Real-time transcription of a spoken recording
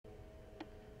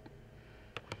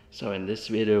So in this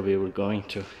video we were going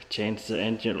to change the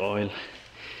engine oil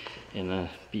in a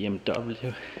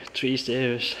BMW 3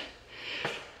 Series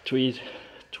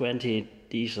 320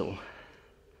 diesel.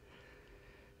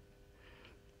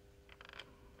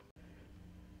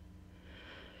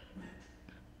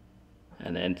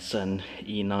 And it's an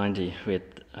E90 with,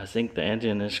 I think the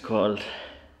engine is called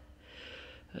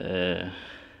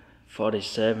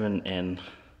 47, and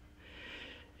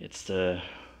it's the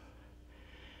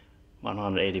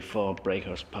 184 brake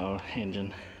horsepower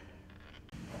engine.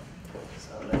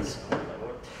 So let's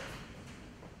unload.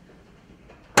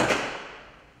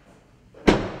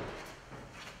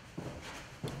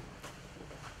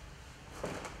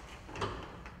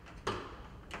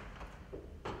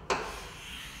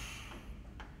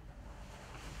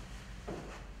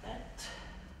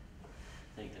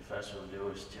 I think the first we'll do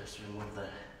is just remove the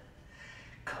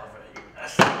cover here. I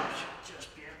think we should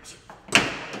just be able to pull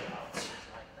it out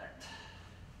like that.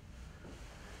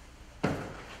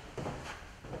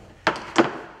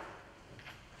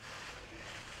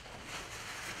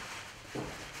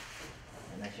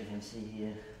 And as you can see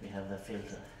here, we have the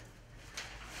filter,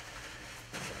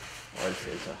 oil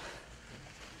filter.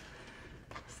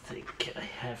 I think I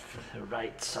have the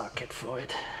right socket for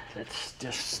it. Let's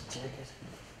just check it.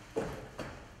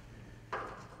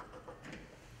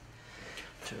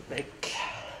 Too big.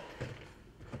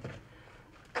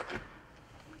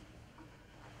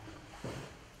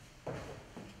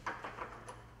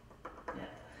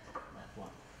 Yeah, that one.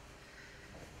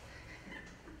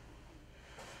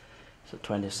 So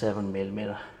 27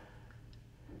 millimeter.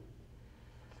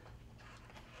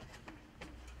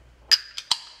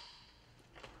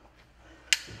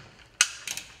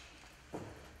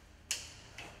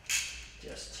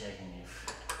 Just checking if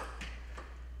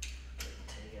we can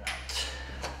take it out.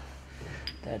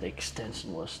 That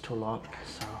extension was too long,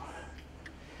 so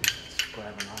let's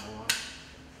grab another one.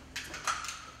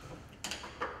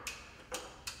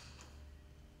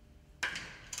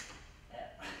 Yeah.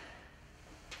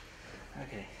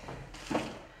 Okay.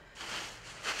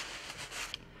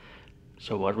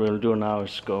 So what we'll do now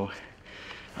is go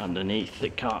underneath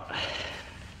the car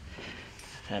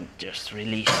and just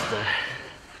release the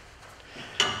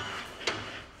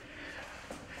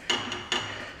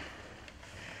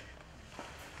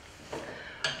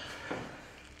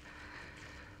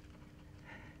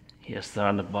here's the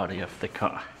underbody of the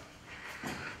car,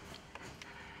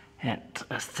 and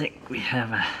I think we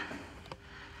have a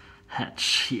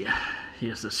hatch here.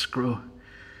 Here's a screw.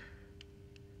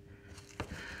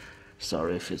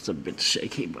 Sorry if it's a bit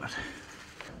shaky, but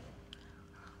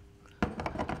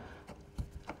I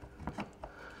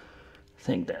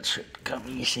think that should come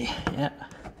easy. Yeah.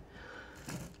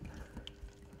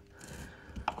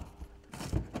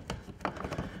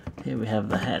 Here we have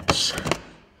the hatch.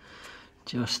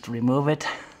 Just remove it.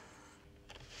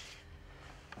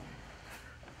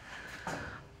 I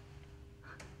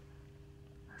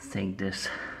think this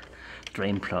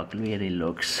drain plug really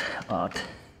looks odd.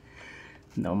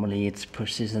 Normally it's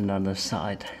positioned on the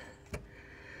side,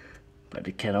 but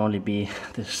it can only be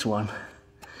this one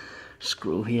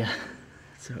screw here.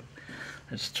 So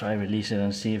let's try release it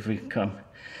and see if we can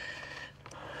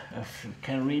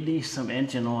release some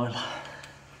engine oil.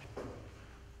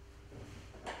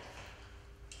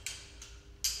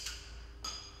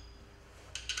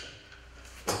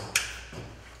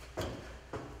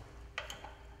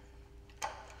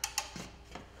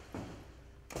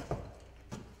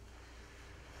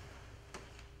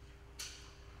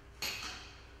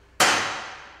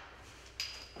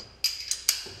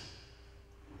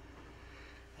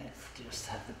 Just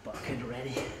have the bucket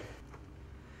ready.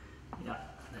 Yeah,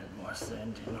 that was the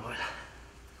engine oil.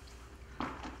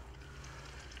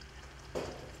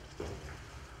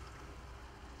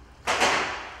 Oh,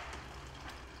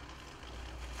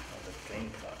 the drain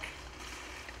plug.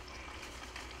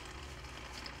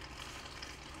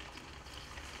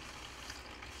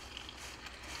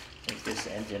 I think this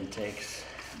engine takes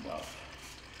about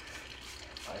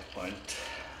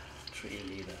 5.3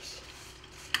 liters.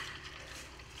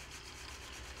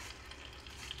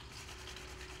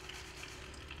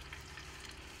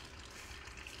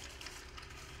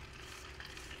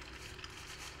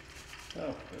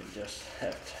 So we'll just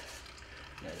have to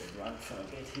let it run for a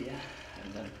bit here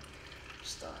and then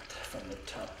start from the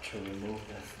top to remove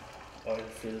the oil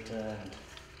filter and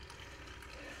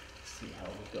see how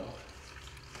we go.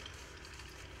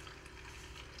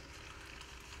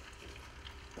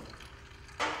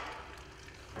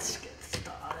 Let's get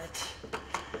started.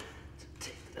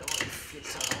 Take the oil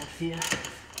filter out here.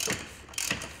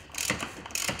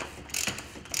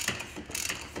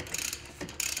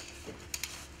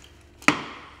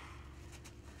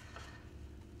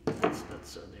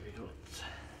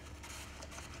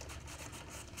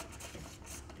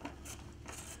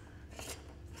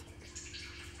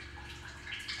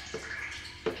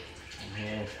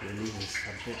 releases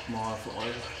a bit more of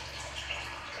oil.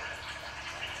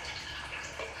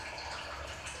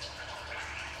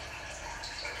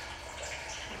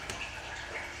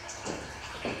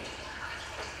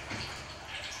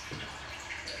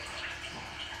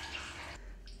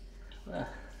 Well,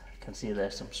 I can see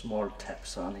there's some small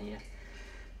taps on here.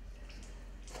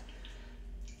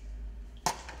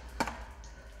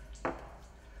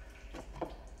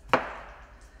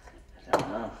 I don't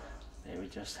know, maybe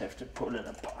just have to pull it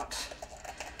apart.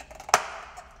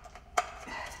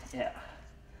 Yeah,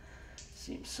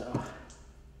 seems so.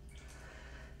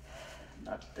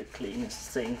 Not the cleanest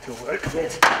thing to work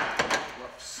with.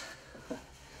 Whoops.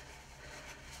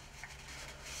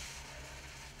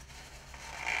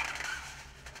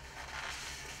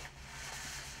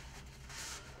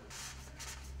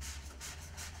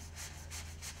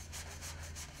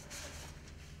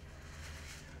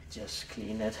 Just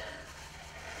clean it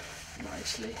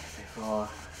nicely before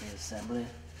we assemble it.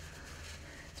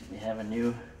 Do we have a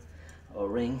new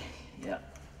O-ring? Yeah.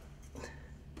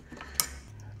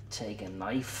 Take a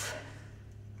knife,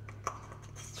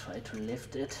 try to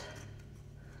lift it.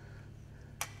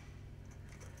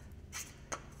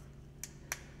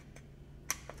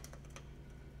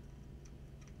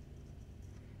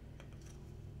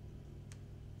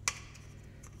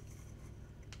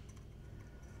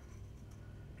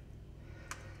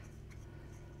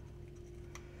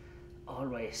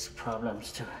 Always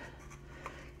problems to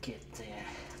get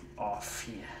off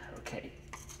here. Okay,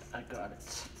 I got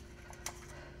it.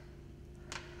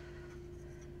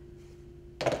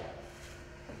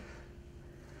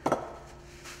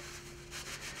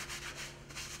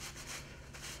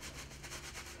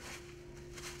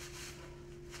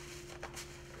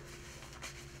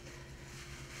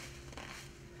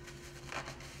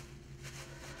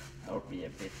 That'll be a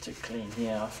bit to clean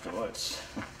here afterwards.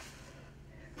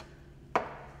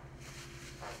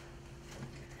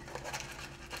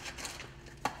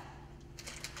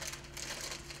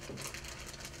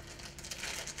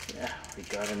 Yeah, we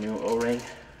got a new O-ring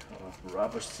or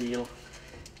rubber seal,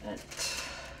 and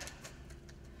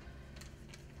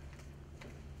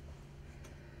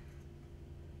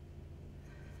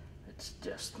it's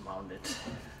just mounted.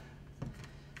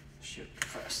 Should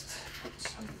first put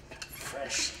some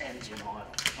fresh engine oil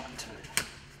onto it.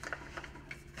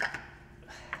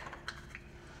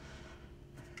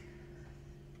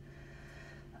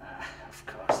 Of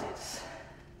course it's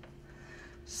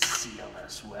sealed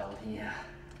as well here.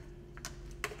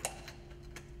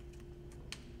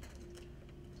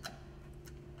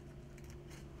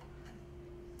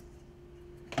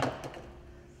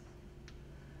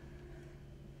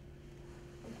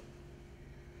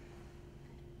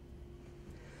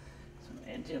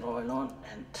 Engine oil on,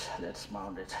 and let's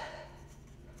mount it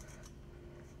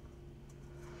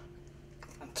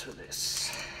onto this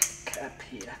cap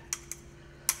here.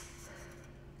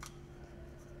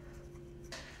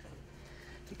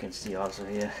 You can see also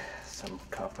here some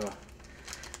copper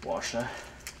washer.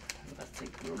 I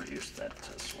think we'll use that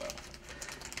as well.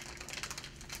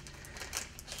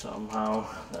 Somehow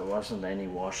there wasn't any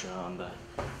washer on the...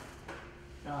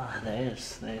 Ah,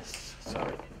 there's,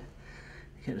 sorry.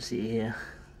 You can see here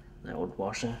the old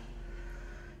washer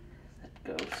that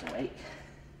goes away.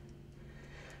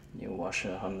 New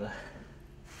washer on the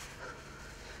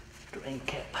drain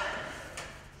cap.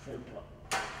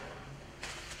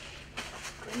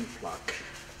 Drain plug.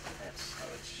 That's how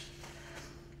it's.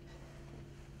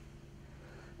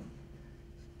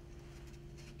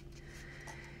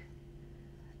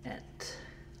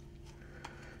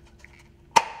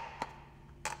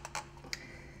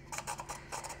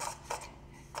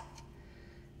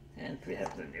 And we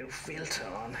have the new filter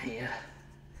on here.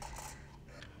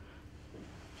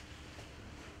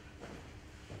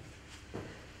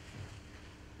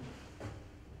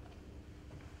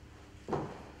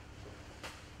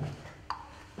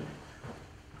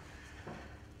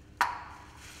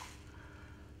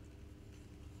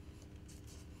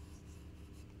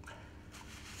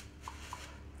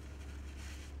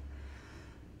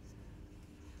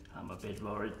 I'm a bit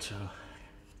worried to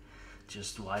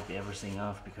just wipe everything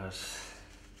off because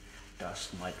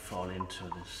dust might fall into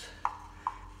this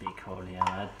big hole here.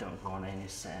 I don't want any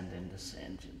sand in this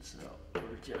engine, so we'll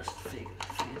just fit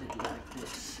it like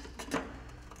this.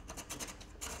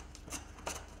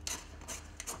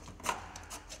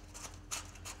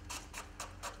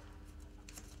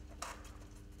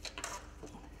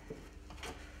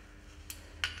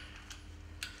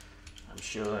 I'm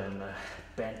sure in the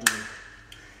Bentley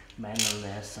manual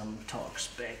there's some torque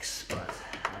specs, but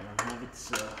I don't have it,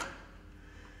 so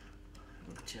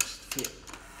we'll just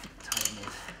tighten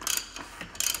it.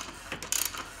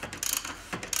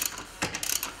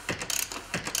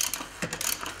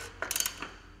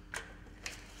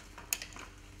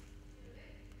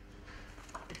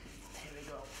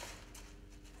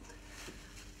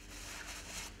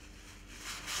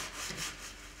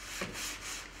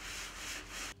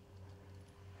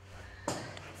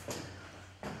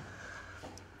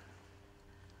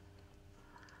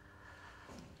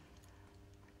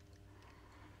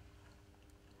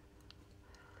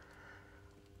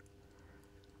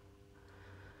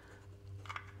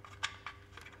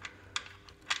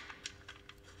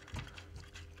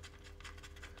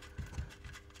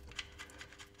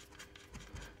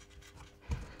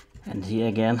 And here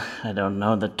again, I don't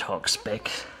know the torque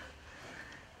spec.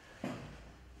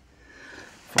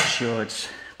 For sure it's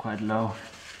quite low.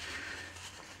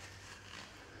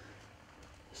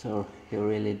 So you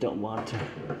really don't want to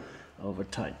over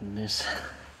tighten this.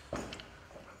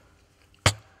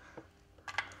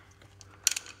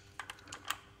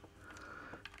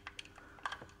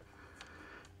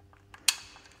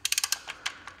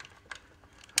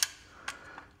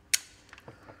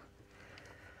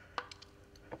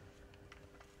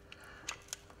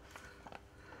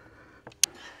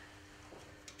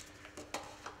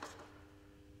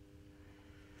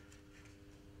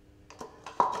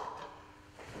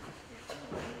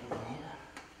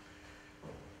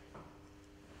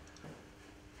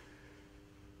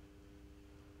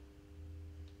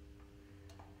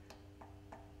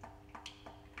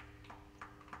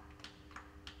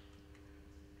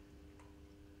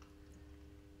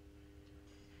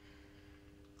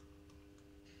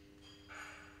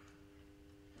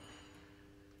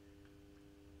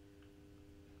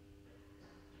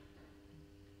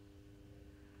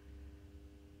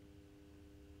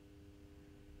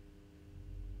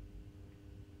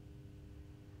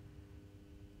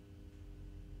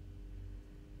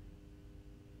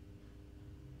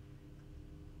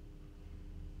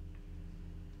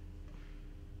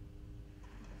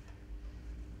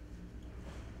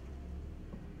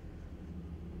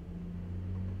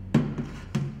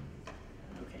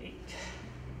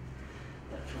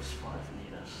 That was 5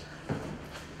 liters.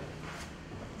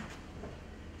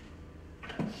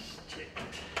 Let's check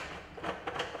it.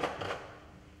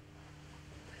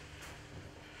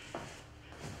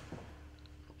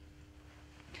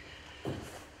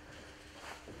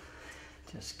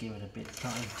 Just give it a bit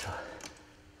time to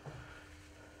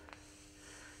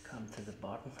come to the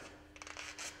bottom,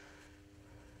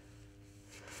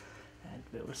 and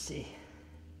we'll see.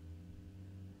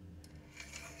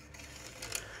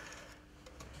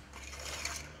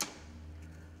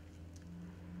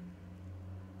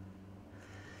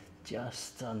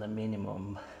 Just on the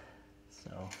minimum,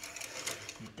 so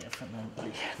you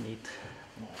definitely need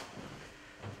more.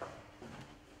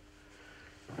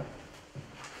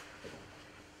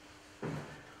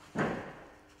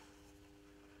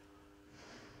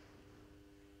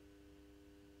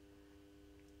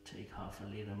 Take half a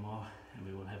liter more and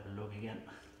we will have a look again.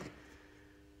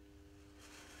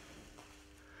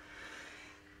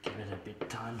 Give it a bit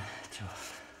time to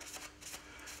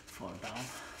fall down.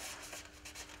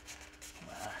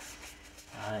 Well,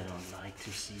 I don't like to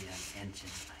see an engine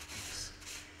like this,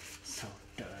 so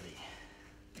dirty.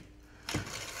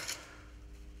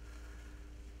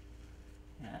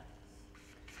 Yeah,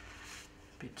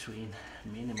 between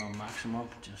minimum maximum,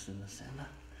 just in the center.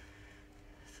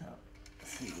 So I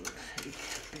think we'll take a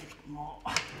bit more,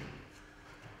 just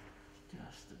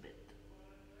a bit.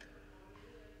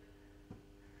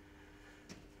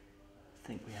 I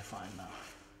think we are fine now.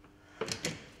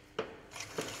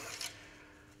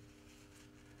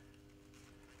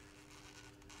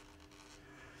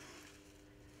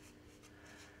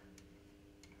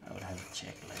 I will have a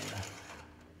check later.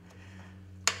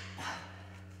 I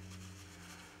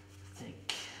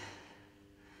think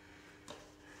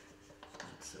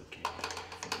that's okay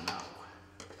for now.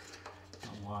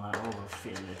 Don't want to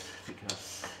overfill it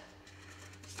because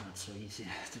it's not so easy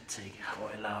to take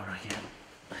oil out again.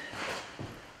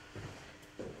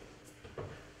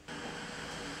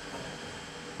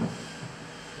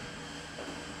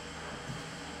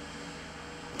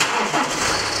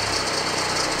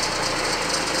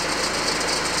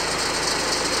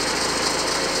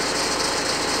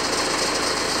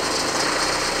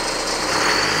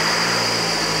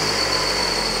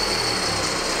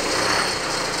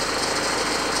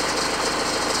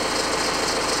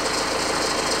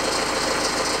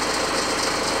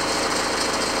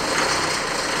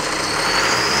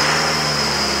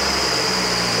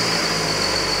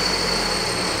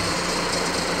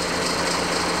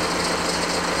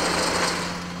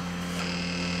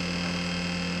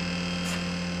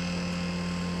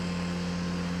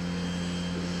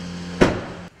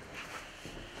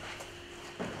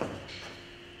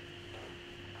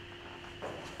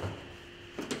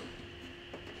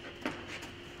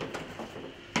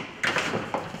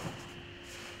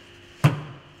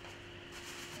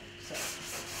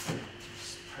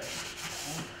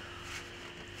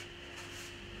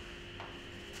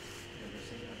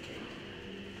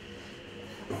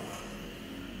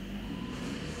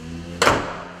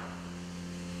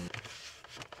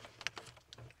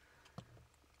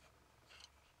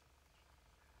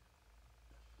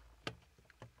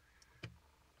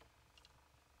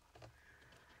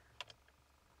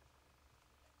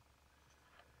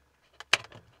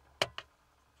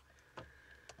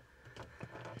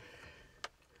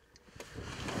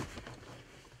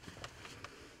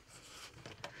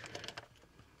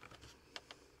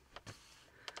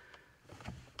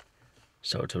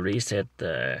 So to reset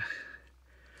the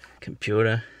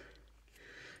computer,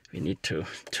 we need to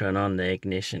turn on the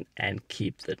ignition and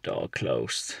keep the door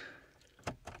closed.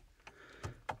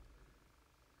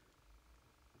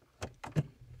 You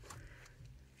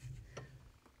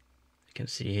can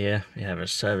see here we have a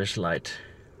service light.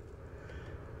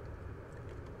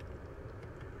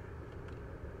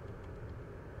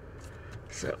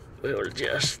 So we will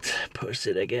just push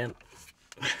it again.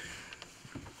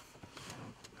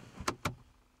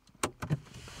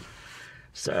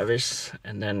 Service,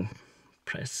 and then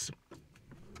press.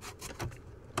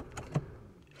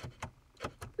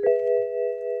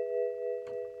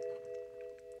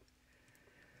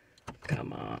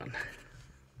 Come on.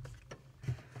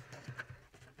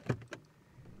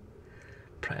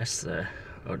 Press the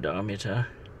odometer.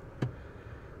 You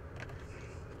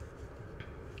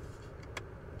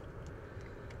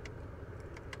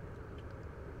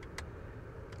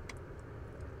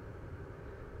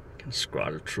can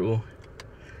scroll through.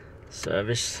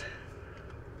 Service.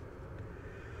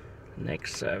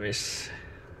 Next service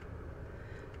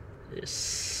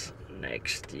is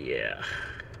next year,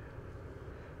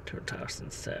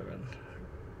 2007.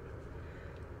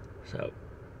 So,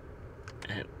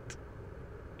 and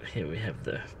here we have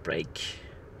the brake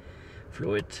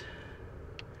fluid,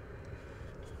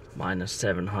 minus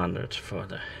 700 for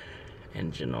the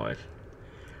engine oil.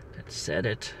 Let's set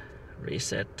it,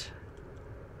 reset.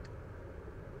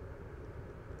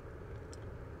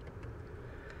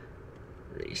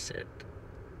 Reset.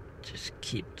 Just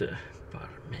keep the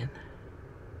bottom in.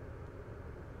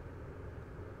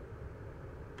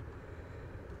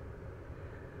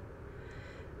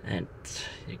 And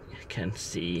you can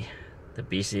see the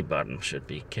BC button should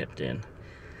be kept in.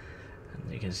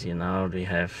 And you can see now we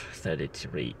have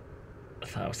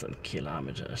 33,000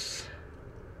 kilometers.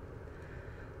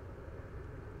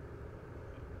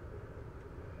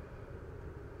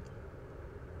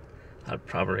 I'll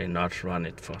probably not run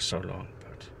it for so long,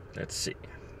 but let's see.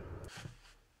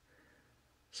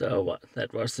 So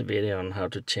that was the video on how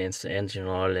to change the engine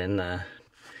oil in a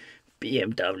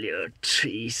BMW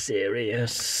 3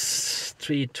 Series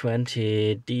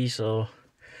 320 diesel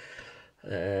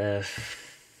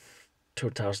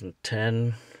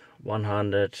 2010,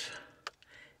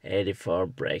 184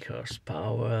 brake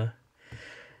horsepower,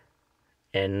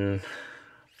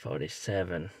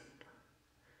 N47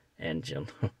 engine.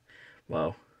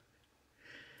 Wow.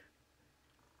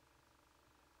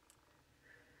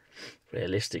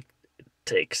 Realistic, it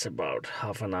takes about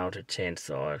half an hour to change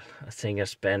the oil. I think I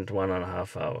spent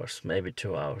 1.5 hours, maybe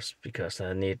 2 hours, because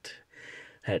I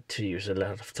had to use a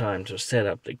lot of time to set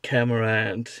up the camera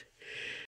and